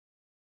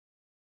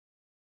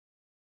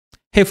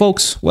Hey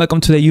folks, welcome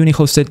to the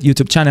UniHosted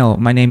YouTube channel.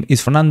 My name is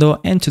Fernando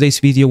and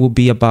today's video will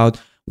be about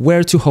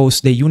where to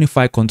host the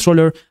UniFi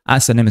controller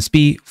as an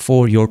MSP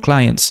for your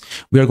clients.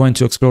 We are going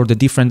to explore the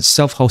different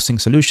self-hosting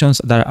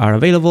solutions that are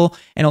available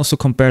and also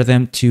compare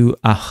them to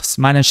a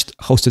managed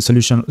hosted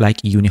solution like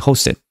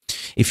UniHosted.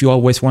 If you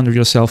always wonder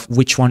yourself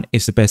which one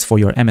is the best for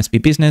your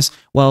MSP business,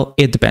 well,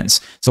 it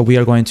depends. So we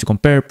are going to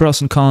compare pros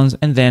and cons,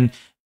 and then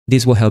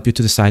this will help you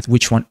to decide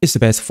which one is the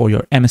best for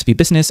your MSP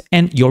business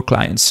and your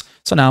clients.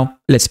 So now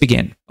let's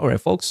begin. All right,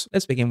 folks,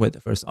 let's begin with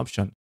the first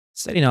option,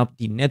 setting up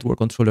the network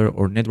controller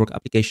or network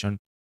application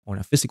on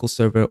a physical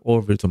server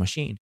or virtual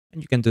machine.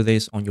 And you can do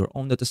this on your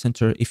own data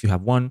center if you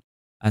have one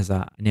as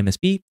an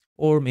MSP,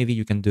 or maybe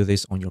you can do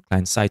this on your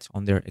client site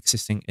on their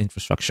existing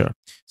infrastructure.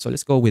 So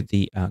let's go with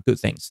the good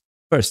things.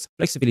 First,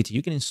 flexibility.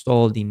 You can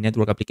install the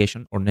network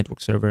application or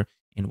network server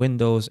in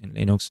Windows and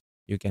Linux.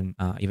 You can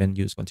even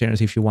use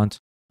containers if you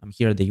want. I'm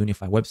here at the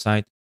UniFi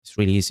website. It's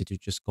really easy to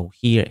just go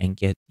here and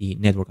get the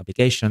network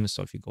application.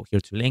 So if you go here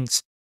to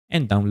links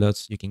and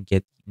downloads, you can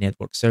get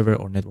network server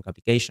or network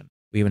application.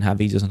 We even have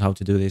videos on how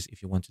to do this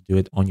if you want to do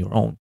it on your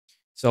own.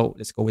 So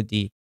let's go with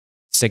the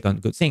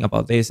second good thing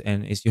about this,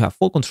 and is you have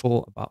full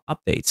control about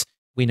updates.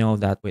 We know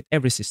that with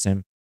every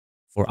system,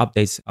 for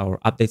updates, our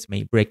updates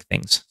may break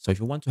things. So if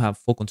you want to have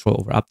full control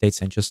over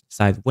updates and just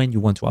decide when you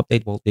want to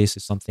update, well, this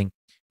is something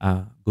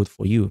good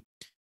for you.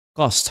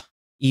 Cost.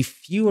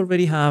 If you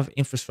already have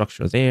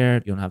infrastructure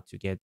there, you don't have to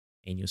get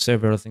a new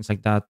server or things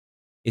like that.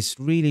 It's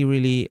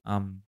really,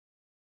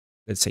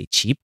 let's say,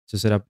 cheap to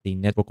set up the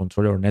network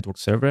controller or network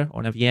server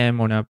on a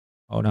VM,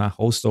 on a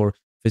host or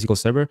physical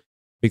server,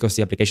 because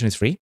the application is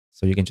free.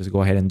 So you can just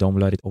go ahead and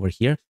download it over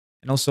here.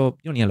 And also,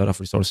 you don't need a lot of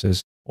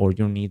resources, or you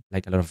don't need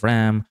like a lot of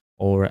RAM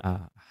or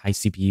a high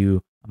CPU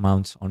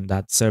amount on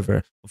that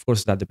server. Of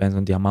course, that depends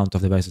on the amount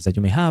of devices that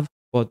you may have,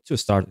 but to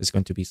start, it's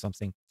going to be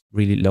something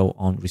really low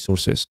on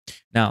resources.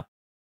 Now,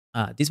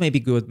 this may be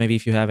good maybe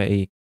if you have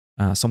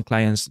some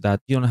clients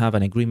that you don't have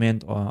an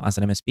agreement as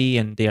an MSP,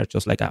 and they are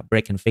just like a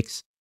break and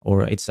fix,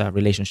 or it's a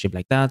relationship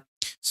like that.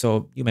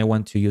 So you may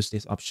want to use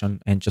this option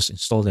and just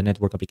install the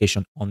network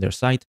application on their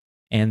site,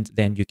 and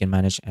then you can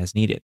manage as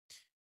needed.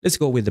 Let's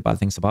go with the bad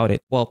things about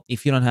it. Well,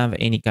 if you don't have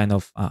any kind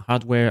of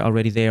hardware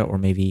already there, or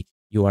maybe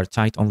you are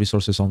tight on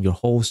resources on your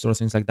host or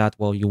things like that,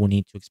 well, you will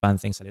need to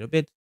expand things a little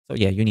bit. So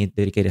yeah, you need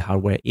dedicated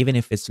hardware, even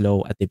if it's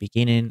low at the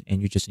beginning,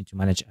 and you just need to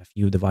manage a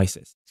few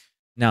devices.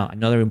 Now,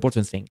 another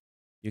important thing,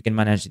 you can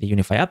manage the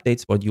UniFi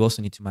updates, but you also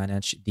need to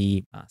manage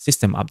the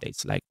system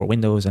updates, like for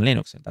Windows and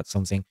Linux. And that's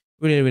something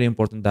really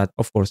important that,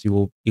 of course, it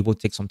will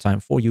take some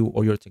time for you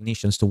or your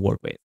technicians to work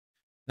with.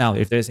 Now,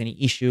 if there's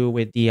any issue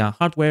with the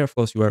hardware, of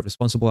course, you are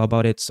responsible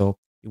about it. So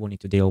you will need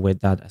to deal with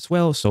that as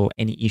well. So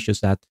any issues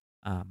that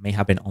may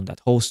happen on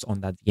that host,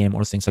 on that VM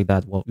or things like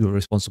that, well, you're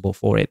responsible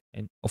for it.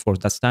 And of course,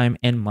 that's time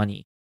and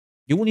money.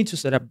 You will need to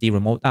set up the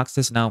remote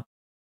access. Now,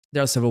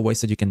 there are several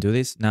ways that you can do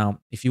this. Now,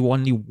 if you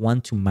only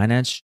want to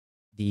manage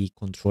the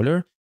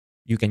controller,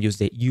 you can use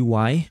the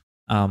UI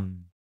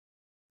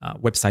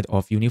website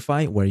of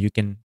UniFi, where you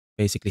can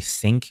basically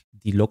sync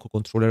the local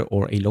controller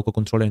or a local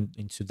controller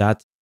into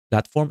that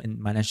platform and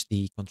manage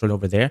the controller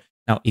over there.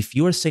 Now, if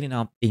you are setting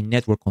up a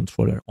network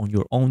controller on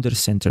your own data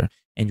center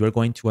and you're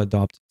going to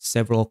adopt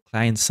several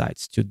client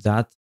sites to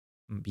that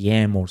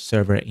VM or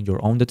server in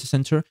your own data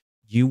center,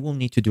 you will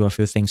need to do a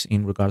few things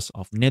in regards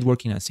of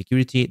networking and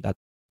security. That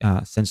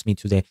sends me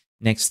to the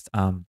next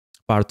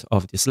part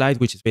of the slide,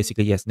 which is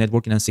basically, yes,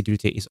 networking and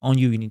security is on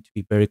you. You need to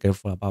be very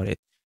careful about it.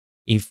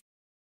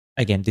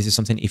 Again, this is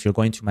something if you're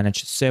going to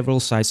manage several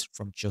sites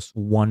from just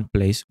one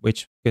place,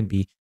 which can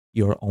be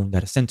your own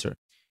data center.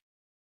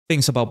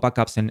 Things about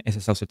backups and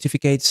SSL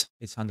certificates,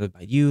 it's handled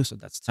by you. So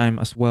that's time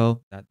as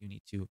well that you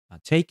need to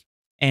take.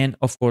 And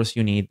of course,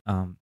 you need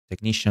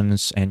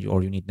technicians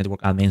or you need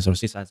network admins or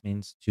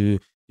sysadmins to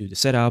do the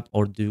setup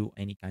or do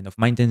any kind of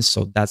maintenance.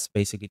 So that's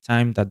basically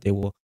time that they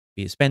will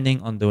be spending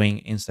on doing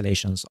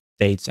installations,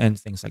 updates, and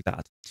things like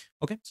that.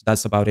 Okay, so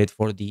that's about it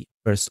for the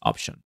first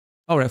option.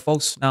 All right,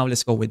 folks, now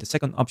let's go with the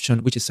second option,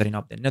 which is setting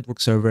up the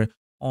network server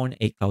on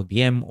a cloud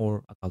VM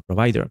or a cloud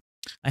provider.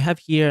 I have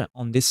here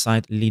on this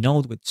side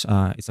Linode, which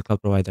is a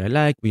cloud provider I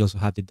like. We also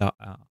have the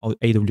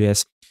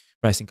AWS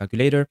pricing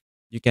calculator.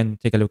 You can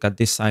take a look at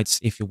these sites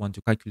if you want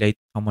to calculate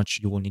how much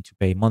you will need to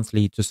pay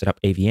monthly to set up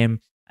a VM,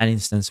 an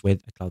instance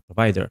with a cloud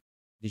provider.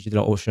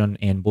 DigitalOcean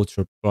and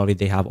Butcher, probably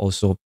they have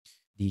also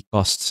the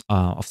costs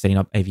of setting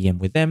up a VM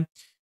with them.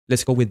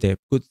 Let's go with the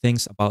good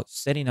things about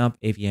setting up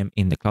a VM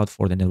in the cloud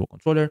for the network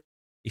controller.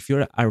 If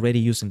you're already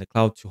using the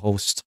cloud to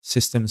host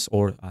systems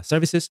or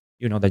services,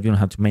 you know that you don't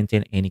have to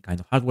maintain any kind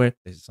of hardware.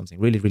 This is something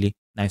really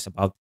nice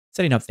about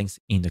setting up things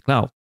in the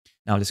cloud.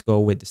 Now let's go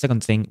with the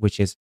second thing, which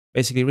is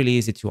basically really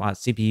easy to add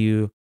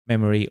CPU,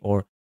 memory,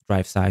 or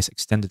drive size,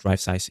 extended drive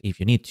size if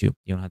you need to.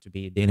 You don't have to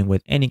be dealing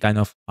with any kind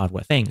of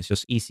hardware thing. It's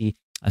just easy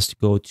as to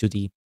go to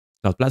the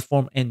cloud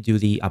platform and do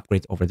the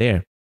upgrade over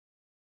there.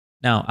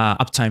 Now,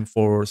 uptime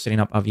for setting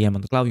up a VM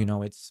on the cloud, you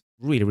know, it's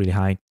really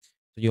high.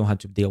 So you don't have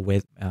to deal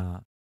with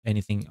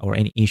anything or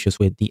any issues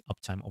with the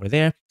uptime over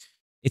there.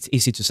 It's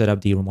easy to set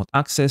up the remote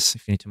access.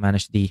 If you need to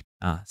manage the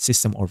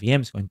system or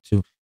VM, it's going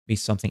to be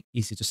something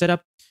easy to set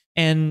up.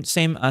 And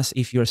same as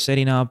if you're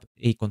setting up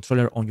a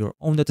controller on your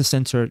own data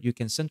center, you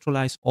can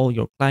centralize all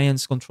your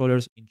clients'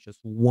 controllers in just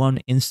one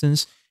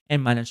instance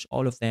and manage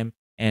all of them.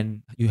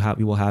 And you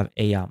will have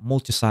a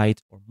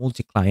multi-site or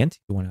multi-client,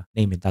 if you want to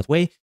name it that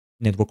way,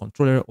 network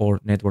controller or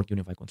network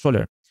UniFi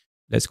controller.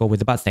 Let's go with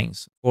the bad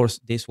things. Of course,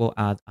 this will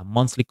add a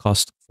monthly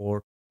cost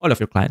for all of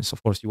your clients.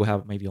 Of course, you will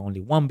have maybe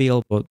only one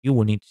bill, but you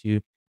will need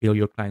to bill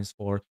your clients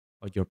for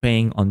what you're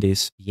paying on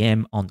this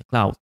VM on the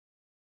cloud.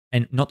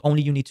 And not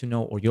only you need to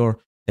know, or your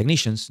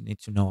technicians need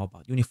to know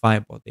about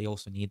UniFi, but they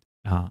also need,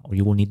 or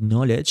you will need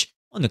knowledge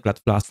on the cloud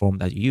platform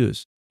that you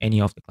use,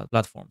 any of the cloud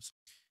platforms.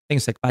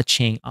 Things like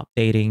patching,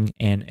 updating,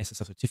 and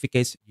SSL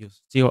certificates, you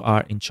still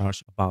are in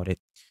charge about it.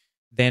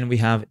 Then we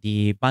have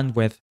the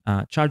bandwidth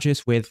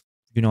charges with,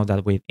 you know,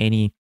 that with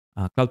any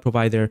cloud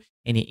provider,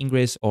 any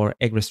ingress or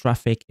egress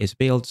traffic is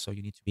billed. So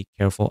you need to be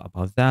careful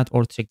about that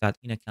or take that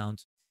in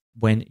account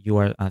when you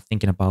are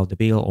thinking about the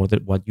bill or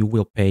what you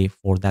will pay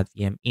for that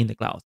VM in the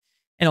cloud.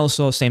 And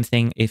also same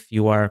thing if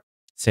you are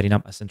setting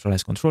up a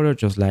centralized controller,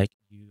 just like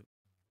you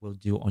will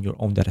do on your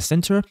own data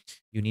center,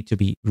 you need to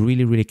be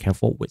really, really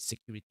careful with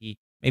security.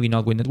 Maybe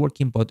not with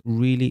networking, but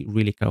really,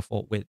 really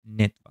careful with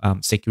net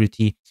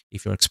security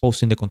if you're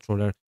exposing the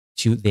controller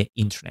to the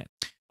internet.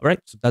 All right,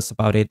 so that's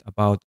about it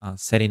about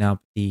setting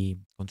up the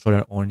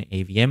controller on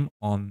a VM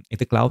on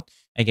the cloud.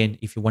 Again,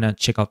 if you want to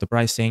check out the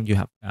pricing, you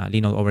have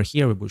Linode over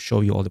here. We will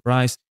show you all the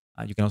price.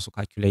 You can also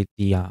calculate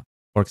the,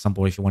 for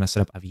example, if you want to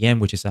set up a VM,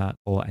 which is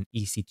called an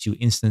EC2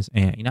 instance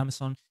in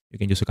Amazon, you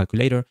can use a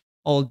calculator.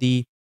 All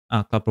the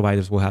cloud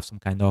providers will have some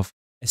kind of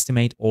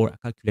estimate or a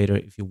calculator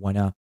if you want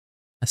to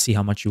see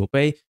how much you will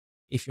pay.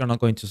 If you're not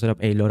going to set up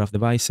a lot of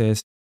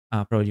devices,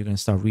 probably you're going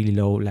to start really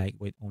low, like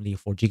with only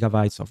 4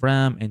 gigabytes of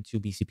RAM and 2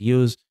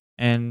 BCPUs,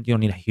 and you don't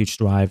need a huge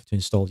drive to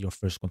install your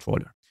first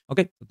controller.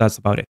 Okay, so that's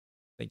about it.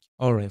 Thank you.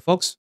 All right,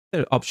 folks,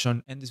 third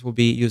option, and this will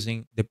be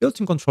using the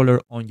built-in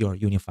controller on your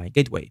UniFi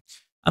Gateway.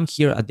 I'm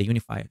here at the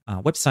UniFi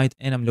website,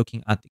 and I'm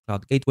looking at the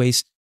cloud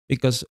gateways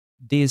because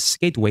these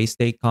gateways,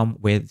 they come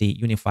with the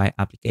UniFi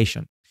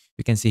application.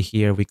 You can see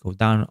here, we go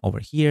down over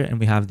here, and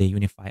we have the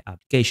UniFi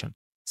application.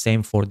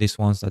 Same for these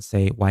ones that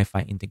say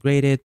Wi-Fi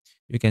integrated.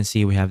 You can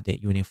see we have the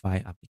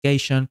UniFi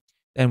application.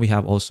 Then we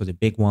have also the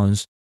big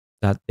ones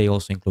that they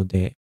also include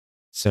the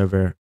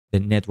server, the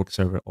network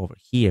server over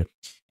here.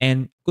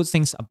 And good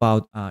things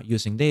about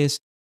using this,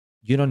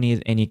 you don't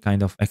need any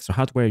kind of extra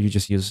hardware. You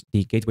just use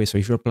the gateway. So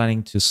if you're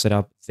planning to set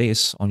up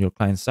this on your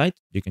client side,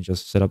 you can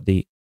just set up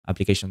the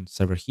application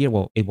server here.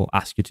 Well, it will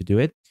ask you to do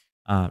it.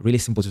 Really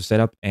simple to set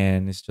up,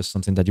 and it's just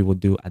something that you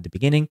would do at the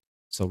beginning.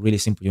 So really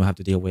simple. You don't have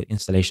to deal with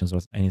installations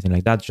or anything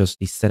like that. Just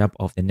the setup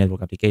of the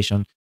network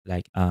application,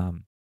 like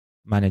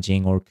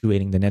managing or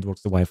creating the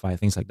networks, the Wi-Fi,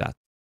 things like that.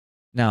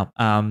 Now,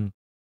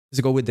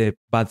 let's go with the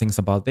bad things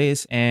about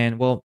this. And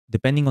well,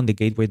 depending on the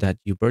gateway that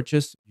you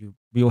purchase, you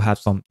will have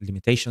some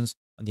limitations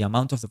on the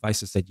amount of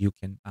devices that you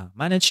can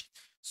manage.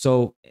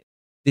 So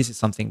this is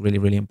something really,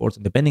 really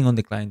important. Depending on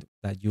the client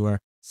that you are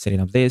setting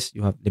up this,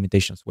 you have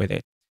limitations with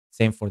it.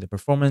 Same for the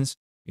performance.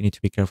 You need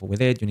to be careful with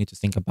it. You need to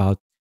think about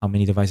how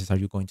many devices are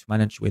you going to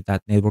manage with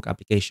that network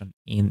application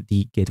in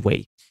the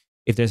gateway.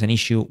 If there's an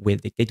issue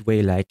with the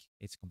gateway, like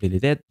it's completely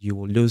dead, you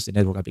will lose the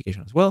network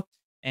application as well.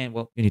 And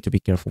well, you need to be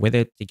careful with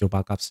it, take your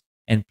backups,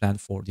 and plan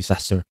for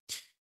disaster.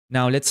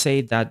 Now, let's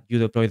say that you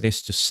deploy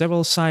this to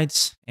several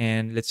sites,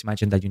 and let's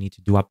imagine that you need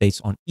to do updates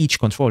on each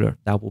controller.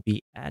 That will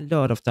be a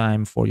lot of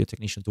time for your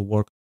technician to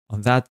work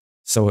on that.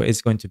 So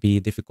it's going to be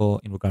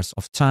difficult in regards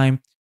of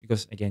time,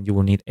 because again, you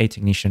will need a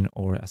technician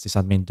or a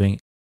sysadmin doing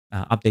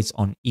updates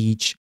on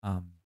each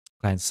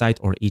client site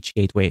or each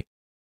gateway.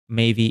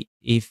 Maybe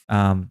if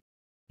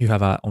you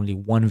have only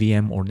one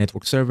VM or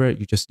network server,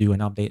 you just do an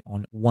update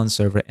on one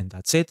server and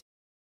that's it.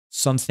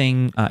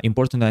 Something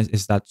important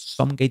is that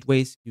some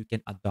gateways, you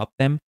can adopt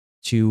them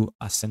to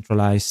a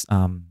centralized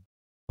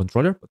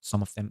controller, but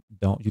some of them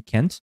you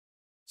can't.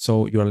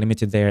 So you are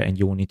limited there, and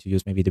you will need to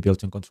use maybe the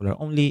built-in controller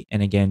only.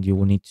 And again, you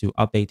will need to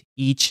update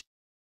each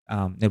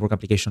network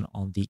application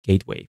on the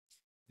gateway.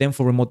 Then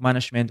for remote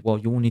management, well,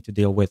 you will need to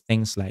deal with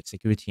things like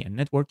security and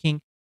networking.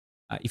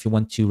 If you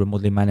want to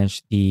remotely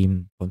manage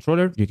the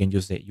controller, you can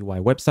use the UI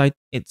website.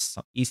 It's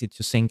easy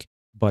to sync,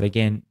 but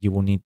again, you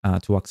will need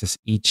to access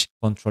each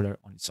controller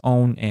on its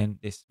own. And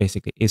this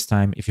basically is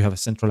time. If you have a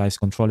centralized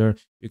controller,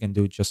 you can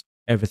do just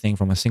everything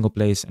from a single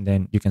place, and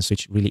then you can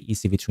switch really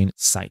easy between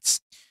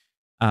sites.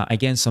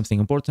 Again, something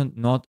important,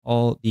 not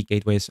all the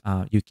gateways,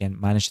 you can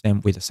manage them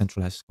with a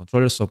centralized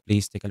controller. So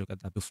please take a look at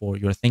that before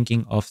you're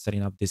thinking of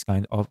setting up this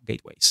kind of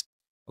gateways.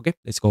 Okay,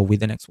 let's go with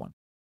the next one.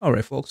 All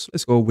right, folks,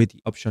 let's go with the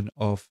option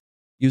of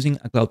using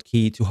a cloud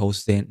key to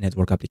host the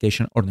network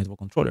application or network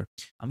controller.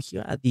 I'm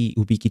here at the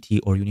Ubiquiti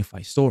or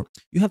UniFi store.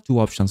 You have two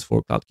options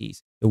for cloud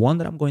keys. The one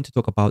that I'm going to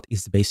talk about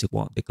is the basic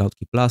one, the Cloud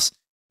Key Plus,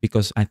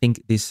 because I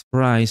think this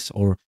price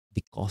or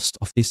the cost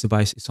of this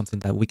device is something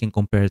that we can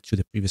compare to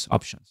the previous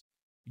options.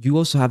 You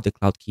also have the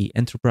Cloud Key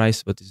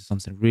Enterprise, but this is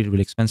something really,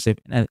 really expensive,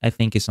 and I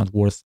think it's not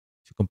worth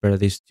to compare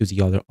this to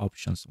the other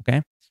options.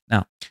 Okay,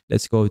 now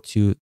let's go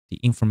to the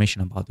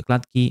information about the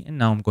Cloud Key, and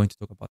now I'm going to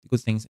talk about the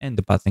good things and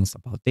the bad things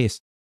about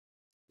this.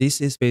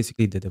 This is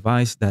basically the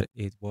device that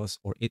it was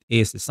or it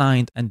is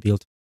designed and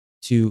built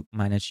to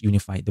manage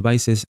UniFi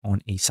devices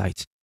on a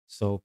site.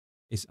 So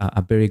it's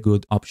a very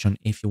good option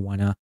if you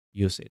want to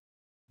use it.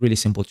 Really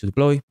simple to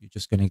deploy. You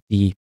just connect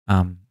the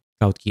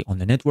Cloud Key on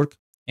the network,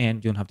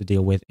 and you don't have to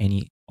deal with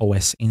any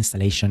OS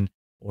installation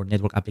or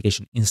network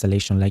application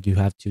installation like you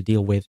have to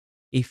deal with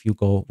if you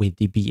go with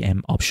the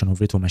VM option or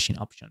virtual machine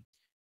option.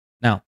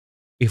 Now,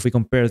 if we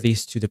compare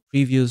this to the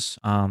previous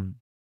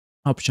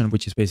option,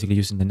 which is basically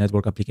using the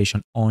network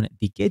application on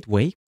the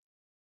gateway,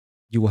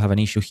 you will have an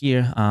issue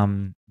here.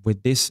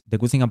 With this, the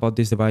good thing about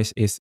this device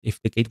is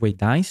if the gateway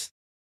dies,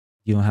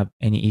 you don't have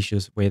any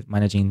issues with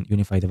managing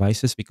UniFi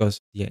devices because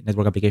the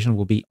network application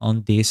will be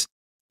on this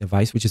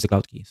device, which is the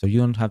Cloud Key. So you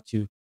don't have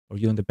to, or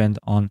you don't depend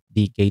on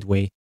the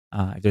gateway.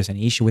 If there's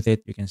any issue with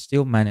it, you can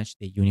still manage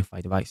the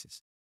UniFi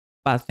devices.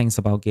 Bad things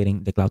about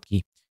getting the Cloud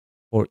Key.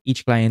 For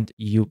each client,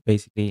 you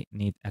basically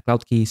need a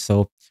Cloud Key.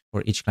 So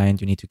for each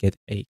client, you need to get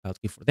a Cloud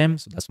Key for them.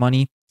 So that's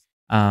money.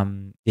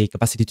 The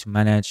capacity to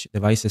manage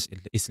devices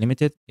is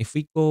limited. If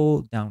we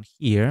go down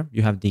here,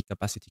 you have the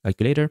capacity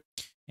calculator,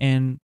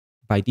 and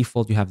by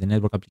default, you have the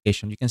network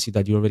application. You can see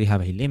that you already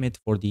have a limit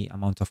for the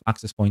amount of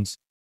access points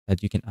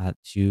that you can add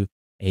to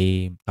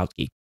a Cloud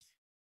Key.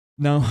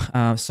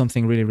 Now,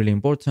 something really, really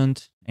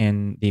important,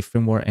 and the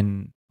firmware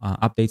and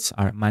updates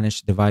are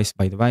managed device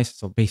by device.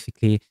 So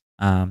basically,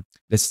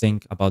 let's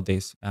think about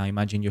this.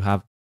 Imagine you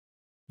have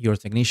your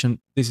technician.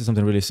 This is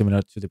something really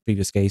similar to the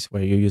previous case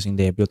where you're using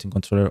the built-in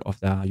controller of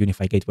the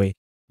UniFi Gateway.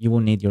 You will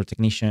need your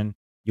technician,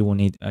 you will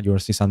need your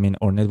sysadmin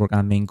or network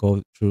admin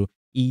go through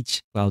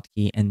each Cloud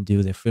Key and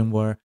do the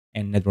firmware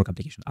and network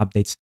application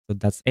updates. So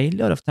that's a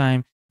lot of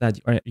time that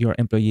your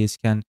employees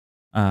can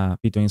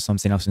be doing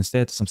something else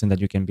instead, something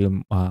that you can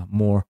build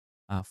more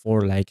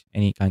for like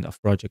any kind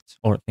of project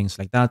or things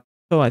like that.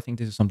 So I think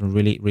this is something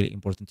really, really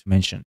important to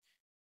mention.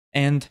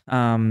 And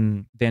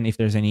then if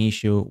there's any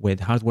issue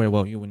with hardware,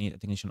 well, you will need a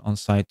technician on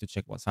site to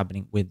check what's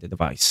happening with the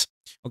device.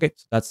 Okay,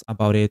 so that's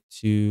about it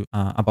to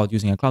about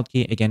using a Cloud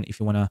Key. Again, if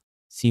you want to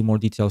see more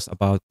details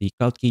about the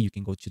Cloud Key, you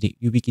can go to the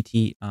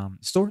Ubiquiti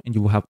store and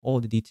you will have all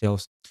the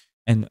details.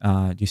 And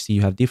you see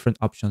you have different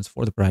options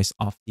for the price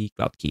of the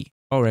Cloud Key.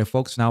 All right,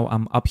 folks, now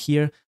I'm up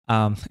here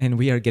and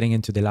we are getting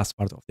into the last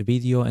part of the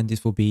video, and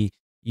this will be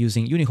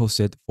using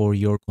UniHosted for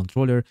your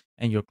controller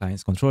and your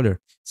client's controller.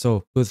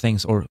 So good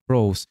things or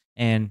pros,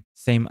 and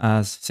same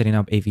as setting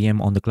up a VM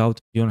on the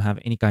cloud, you don't have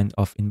any kind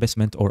of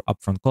investment or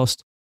upfront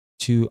cost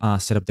to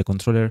set up the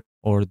controller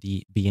or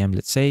the VM,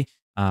 let's say,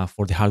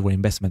 for the hardware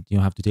investment. You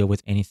don't have to deal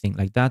with anything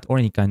like that or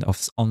any kind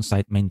of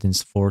on-site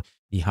maintenance for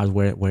the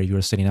hardware where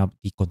you're setting up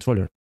the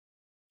controller.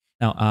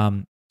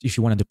 Now, if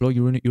you want to deploy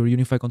your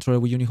UniFi controller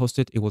with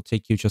UniHosted, it will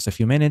take you just a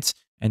few minutes.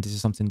 And this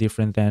is something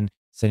different than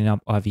setting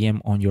up a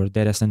VM on your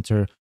data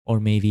center or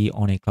maybe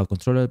on a cloud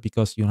controller,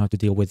 because you don't have to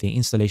deal with the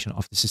installation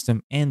of the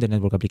system and the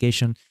network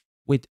application.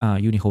 With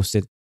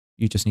UniHosted,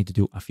 you just need to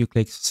do a few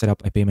clicks, set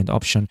up a payment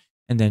option,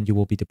 and then you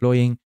will be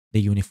deploying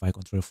the UniFi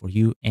controller for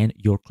you and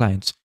your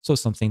clients. So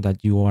something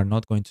that you are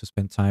not going to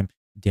spend time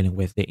dealing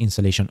with the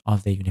installation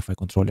of the UniFi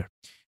controller.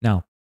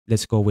 Now,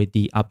 let's go with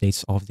the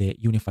updates of the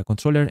UniFi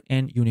controller,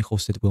 and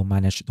UniHosted will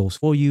manage those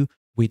for you.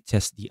 We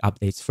test the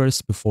updates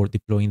first before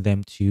deploying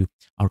them to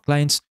our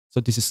clients.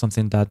 So this is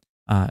something that,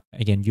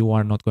 again, you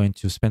are not going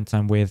to spend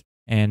time with.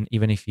 And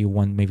even if you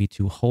want maybe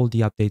to hold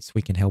the updates,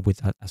 we can help with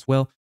that as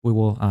well. We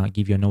will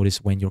give you a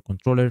notice when your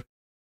controller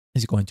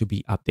is going to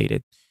be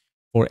updated.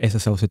 For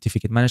SSL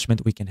certificate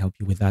management, we can help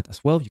you with that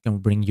as well. You can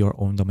bring your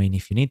own domain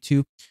if you need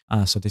to.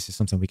 So this is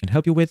something we can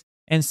help you with.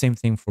 And same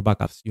thing for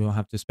backups. You don't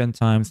have to spend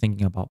time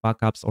thinking about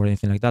backups or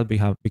anything like that.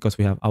 Because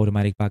we have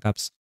automatic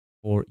backups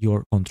for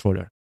your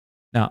controller.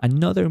 Now,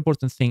 another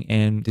important thing,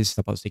 and this is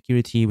about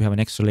security, we have an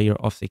extra layer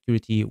of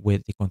security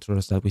with the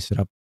controllers that we set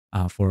up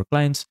for our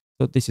clients.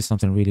 So this is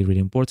something really,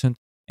 really important.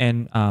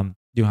 And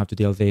you don't have to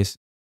deal with this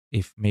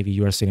if maybe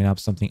you are setting up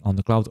something on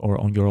the cloud or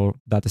on your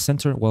data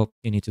center. Well,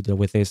 you need to deal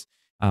with this.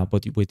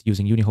 But with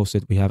using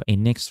UniHosted, we have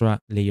an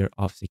extra layer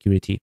of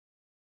security.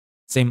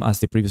 Same as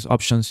the previous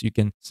options, you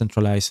can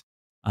centralize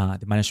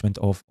the management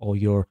of all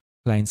your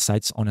client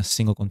sites on a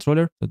single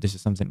controller. So this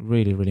is something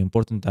really, really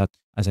important that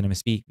as an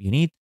MSP you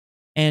need.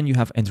 And you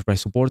have enterprise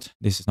support.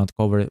 This is not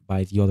covered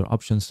by the other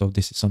options. So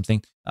this is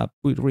something that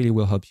really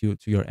will help you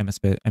to your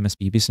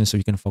MSP business, so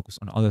you can focus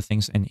on other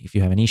things. And if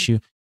you have an issue,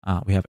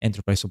 we have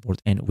enterprise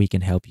support and we can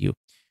help you.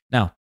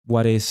 Now,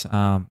 what is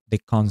the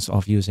cons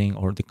of using,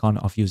 or the con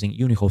of using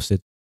UniHosted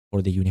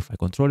for the UniFi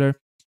controller?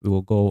 We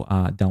will go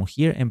down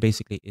here, and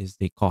basically is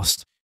the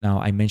cost. Now,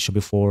 I mentioned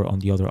before on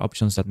the other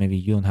options that maybe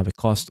you don't have a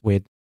cost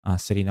with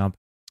setting up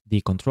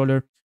the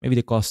controller. Maybe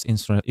the cost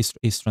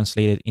is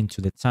translated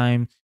into the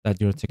time that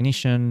your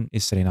technician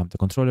is setting up the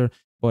controller.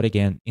 But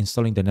again,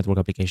 installing the network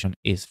application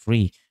is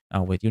free.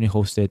 With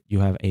UniHosted, you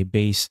have a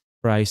base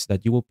price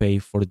that you will pay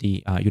for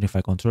the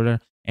UniFi controller.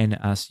 And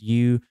as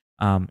you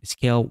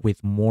scale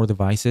with more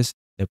devices,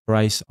 the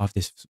price of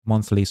this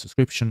monthly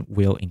subscription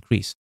will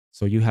increase.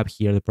 So you have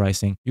here the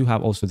pricing. You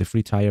have also the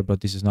free trial,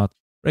 but this is not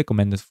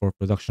recommended for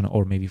production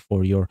or maybe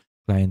for your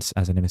clients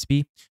as an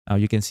MSP.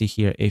 You can see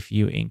here, if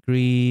you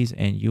increase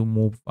and you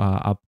move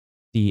up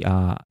the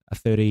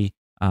 30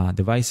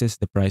 devices,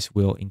 the price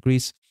will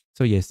increase.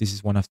 So yes, this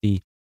is one of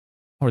the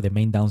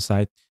main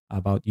downside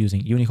about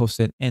using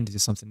UniHosted, and this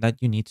is something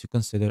that you need to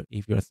consider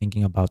if you're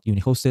thinking about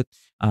UniHosted.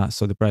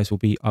 So the price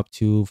will be up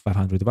to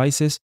 500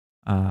 devices,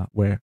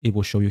 where it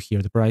will show you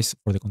here the price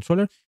for the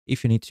controller.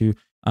 If you need to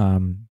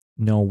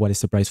know what is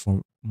the price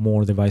for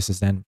more devices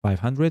than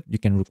 500, you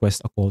can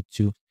request a call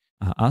to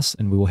us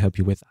and we will help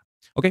you with that.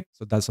 Okay,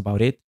 so that's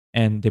about it,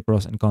 and the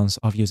pros and cons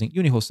of using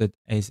UniHosted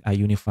as a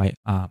UniFi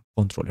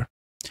controller.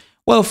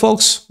 Well,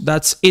 folks,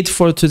 that's it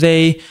for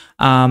today.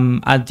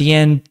 At the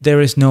end,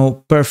 there is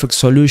no perfect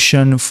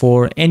solution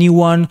for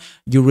anyone.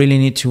 You really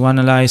need to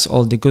analyze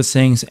all the good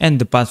things and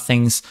the bad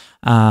things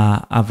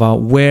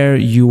about where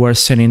you are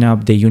setting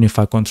up the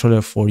UniFi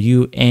controller for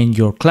you and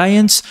your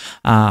clients.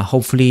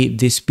 Hopefully,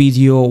 this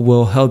video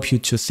will help you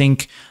to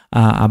think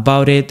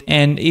about it.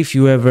 And if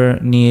you ever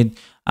need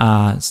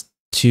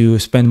to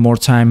spend more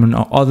time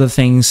on other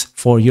things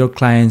for your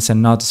clients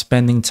and not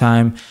spending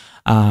time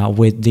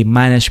with the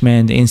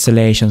management,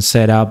 installation,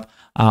 setup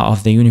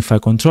of the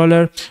UniFi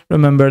controller,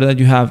 remember that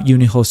you have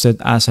UniHosted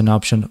as an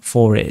option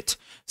for it.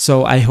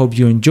 So I hope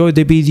you enjoyed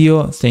the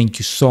video. Thank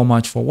you so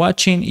much for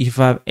watching. If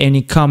you have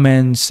any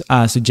comments,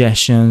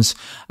 suggestions,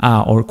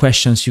 or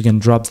questions, you can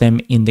drop them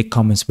in the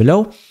comments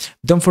below.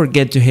 Don't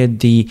forget to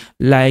hit the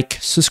like,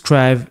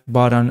 subscribe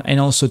button, and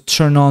also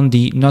turn on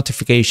the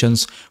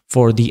notifications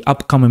for the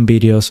upcoming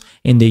videos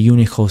in the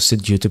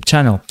UniHosted YouTube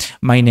channel.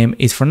 My name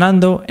is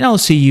Fernando, and I'll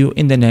see you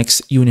in the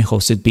next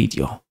UniHosted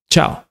video.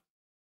 Ciao.